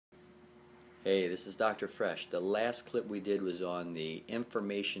Hey, this is Dr. Fresh. The last clip we did was on the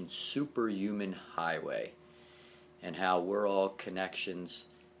information superhuman highway and how we're all connections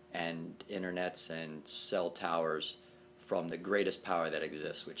and internets and cell towers from the greatest power that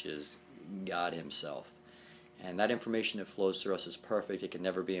exists, which is God Himself. And that information that flows through us is perfect. It can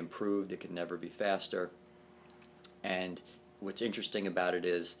never be improved. It can never be faster. And what's interesting about it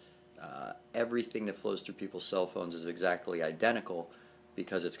is everything that flows through people's cell phones is exactly identical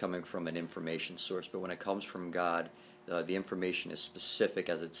because it's coming from an information source. But when it comes from God, the information is specific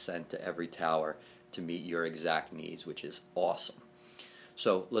as it's sent to every tower to meet your exact needs, which is awesome.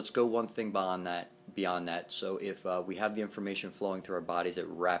 So let's go one thing beyond that. So if we have the information flowing through our bodies at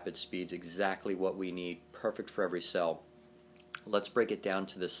rapid speeds, exactly what we need, perfect for every cell, let's break it down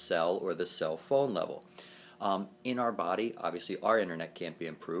to the cell or the cell phone level. In our body, obviously our internet can't be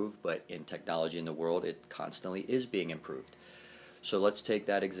improved, but in technology in the world, it constantly is being improved. So let's take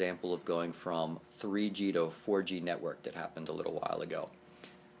that example of going from 3G to a 4G network that happened a little while ago.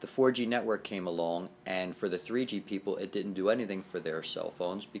 The 4G network came along, and for the 3G people, it didn't do anything for their cell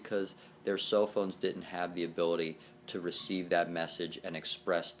phones because their cell phones didn't have the ability to receive that message and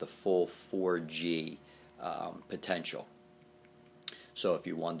express the full 4G potential. So if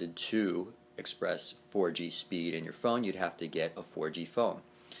you wanted to express 4G speed in your phone, you'd have to get a 4G phone.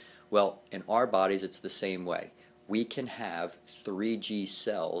 Well, in our bodies, it's the same way. We can have 3G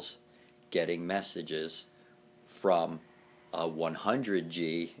cells getting messages from a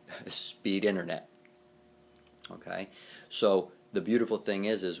 100G speed internet. Okay, so the beautiful thing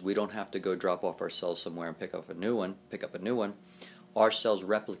is we don't have to go drop off our cells somewhere and pick up a new one. Our cells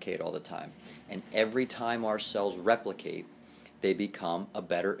replicate all the time, and every time our cells replicate, they become a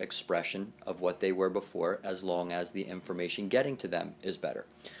better expression of what they were before, as long as the information getting to them is better.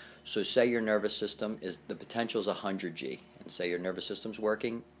 So say your nervous system is, the potential is 100G, and say your nervous system's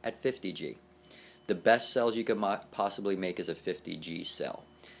working at 50G. The best cells you can possibly make is a 50G cell.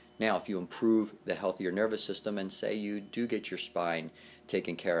 Now, if you improve the health of your nervous system and say you do get your spine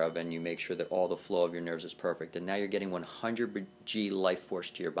taken care of and you make sure that all the flow of your nerves is perfect, and now you're getting 100G life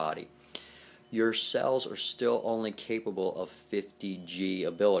force to your body, your cells are still only capable of 50G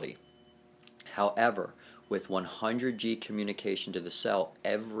ability. However, with 100G communication to the cell,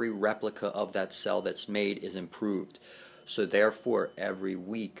 every replica of that cell that's made is improved. So therefore, every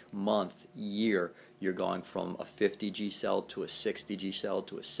week, month, year, you're going from a 50G cell to a 60G cell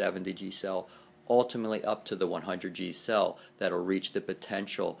to a 70G cell, ultimately up to the 100G cell that'll reach the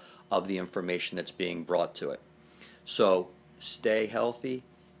potential of the information that's being brought to it. So stay healthy,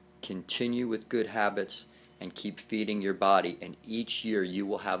 continue with good habits, and keep feeding your body, and each year you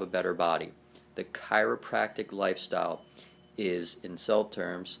will have a better body. The chiropractic lifestyle is, in cell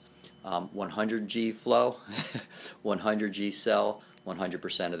terms, 100G flow, 100G cell,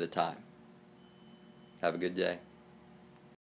 100% of the time. Have a good day.